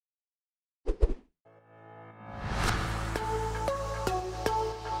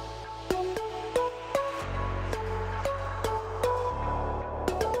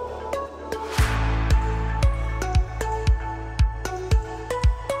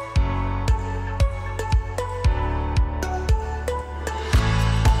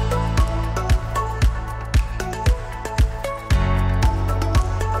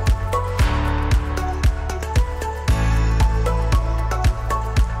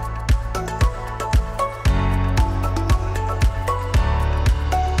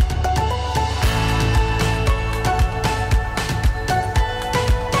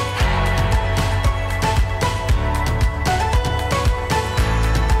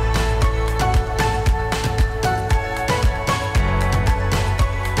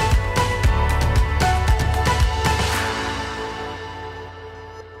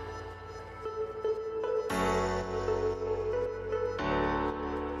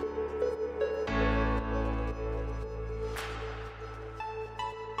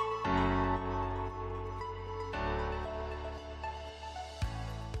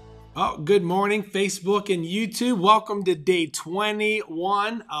Oh, good morning, Facebook and YouTube. Welcome to day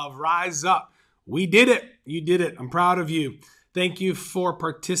 21 of Rise Up. We did it. You did it. I'm proud of you. Thank you for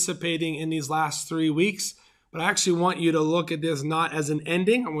participating in these last 3 weeks. But I actually want you to look at this not as an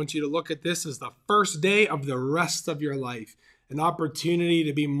ending. I want you to look at this as the first day of the rest of your life. An opportunity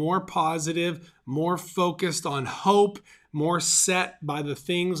to be more positive, more focused on hope, more set by the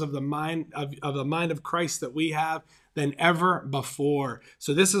things of the mind of Christ that we have than ever before.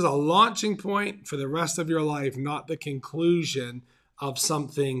 So this is a launching point for the rest of your life, not the conclusion of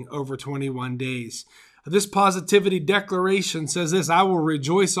something over 21 days. This positivity declaration says this: I will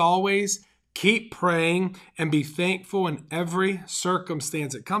rejoice always, keep praying, and be thankful in every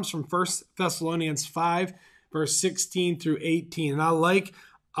circumstance. It comes from 1 Thessalonians 5, verse 16 through 18. And I like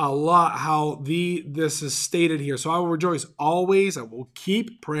a lot how this is stated here. So I will rejoice always, I will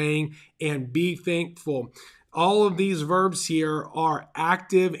keep praying, and be thankful. All of these verbs here are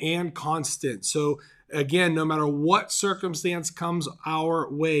active and constant. So again, no matter what circumstance comes our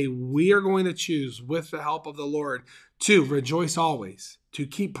way, we are going to choose, with the help of the Lord, to rejoice always, to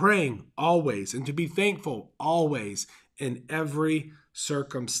keep praying always, and to be thankful always in every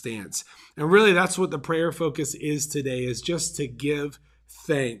circumstance. And really, that's what the prayer focus is today, is just to give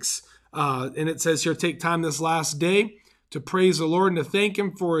thanks. And it says here, take time this last day to praise the Lord and to thank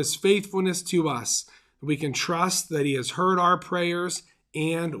Him for His faithfulness to us. We can trust that He has heard our prayers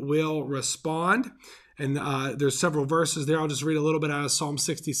and will respond. And there's several verses there. I'll just read a little bit out of Psalm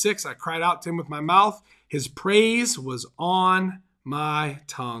 66. I cried out to Him with my mouth. His praise was on my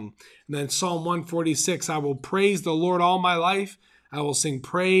tongue. And then Psalm 146, I will praise the Lord all my life. I will sing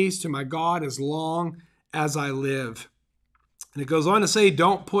praise to my God as long as I live. And it goes on to say,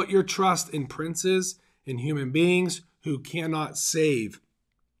 don't put your trust in princes and human beings who cannot save.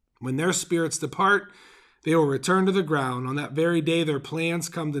 When their spirits depart, they will return to the ground. On that very day, their plans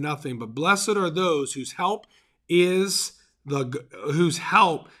come to nothing. But blessed are those whose help is the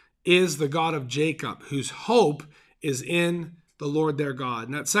God of Jacob, whose hope is in the Lord their God.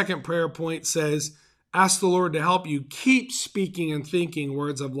 And that second prayer point says, ask the Lord to help you keep speaking and thinking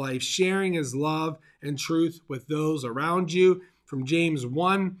words of life, sharing His love and truth with those around you. From James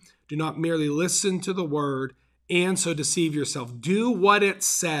 1, do not merely listen to the word and so deceive yourself. Do what it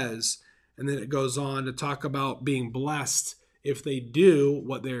says. And then it goes on to talk about being blessed if they do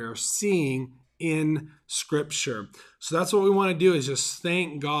what they are seeing in Scripture. So that's what we want to do, is just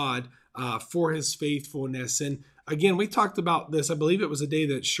thank God for His faithfulness. And again, we talked about this. I believe it was a day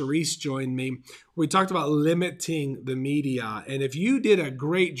that Sharice joined me. We talked about limiting the media. And if you did a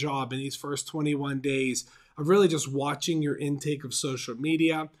great job in these first 21 days of really just watching your intake of social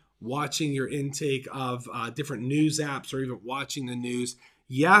media, watching your intake of different news apps, or even watching the news,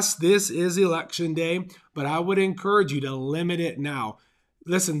 yes, this is election day, but I would encourage you to limit it now.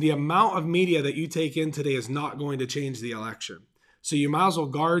 Listen, the amount of media that you take in today is not going to change the election. So you might as well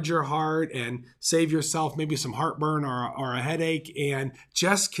guard your heart and save yourself maybe some heartburn or a headache, and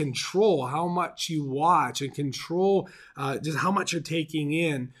just control how much you watch and control just how much you're taking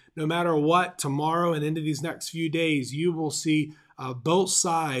in. No matter what, tomorrow and into these next few days, you will see both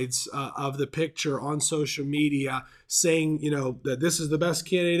sides of the picture on social media saying, that this is the best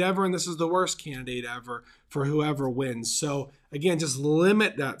candidate ever and this is the worst candidate ever for whoever wins. So again, just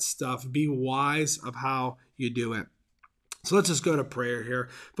limit that stuff. Be wise of how you do it. So let's just go to prayer here.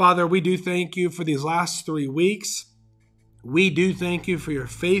 Father, we do thank You for these last 3 weeks. We do thank You for Your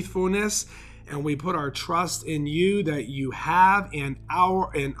faithfulness, and we put our trust in You that You have and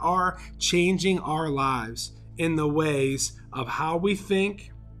are changing our lives in the ways of how we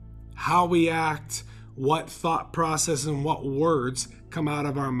think, how we act, what thought process and what words come out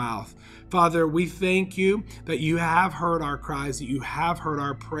of our mouth. Father, we thank You that You have heard our cries, that You have heard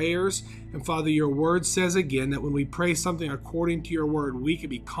our prayers. And Father, Your word says again that when we pray something according to Your word, we can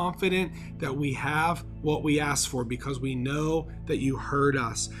be confident that we have what we ask for, because we know that You heard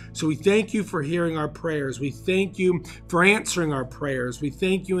us. So we thank You for hearing our prayers. We thank You for answering our prayers. We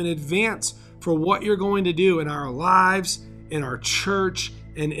thank You in advance for what You're going to do in our lives, in our church,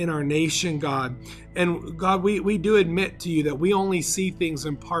 and in our nation, God. And God, we do admit to You that we only see things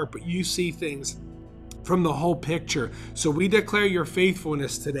in part, but You see things from the whole picture. So we declare Your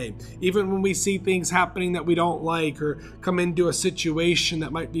faithfulness today. Even when we see things happening that we don't like, or come into a situation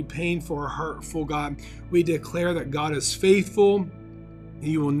that might be painful or hurtful, God, we declare that God is faithful.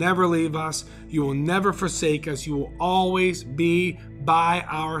 You will never leave us. You will never forsake us. You will always be by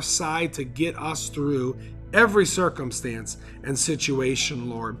our side to get us through every circumstance and situation,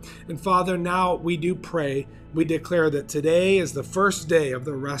 Lord. And Father, now we do pray. We declare that today is the first day of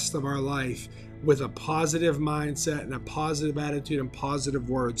the rest of our life. with a positive mindset and a positive attitude and positive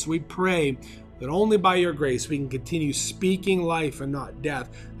words. We pray that only by your grace we can continue speaking life and not death,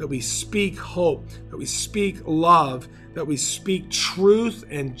 that we speak hope, that we speak love, that we speak truth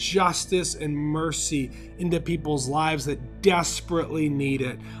and justice and mercy into people's lives that desperately need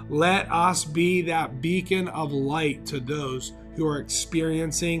it. Let us be that beacon of light to those who are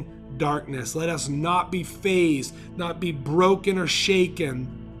experiencing darkness. Let us not be fazed, not be broken or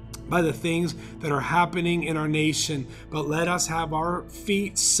shaken by the things that are happening in our nation, but let us have our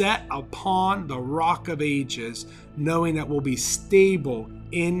feet set upon the rock of ages, knowing that we'll be stable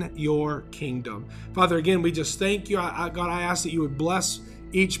in your kingdom. Father, again, we just thank you. God, I ask that you would bless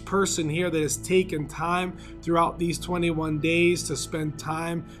each person here that has taken time throughout these 21 days to spend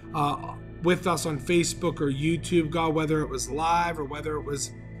time with us on Facebook or YouTube, God, whether it was live or whether it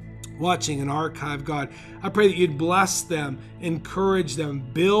was watching an archive. God, I pray that you'd bless them, encourage them,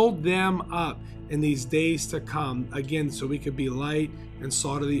 build them up in these days to come, again, so we could be light and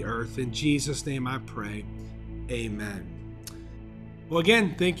salt of the earth. In Jesus' name I pray, amen. Well,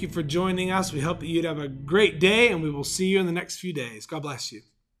 again, thank you for joining us. We hope that you'd have a great day, and we will see you in the next few days. God bless you.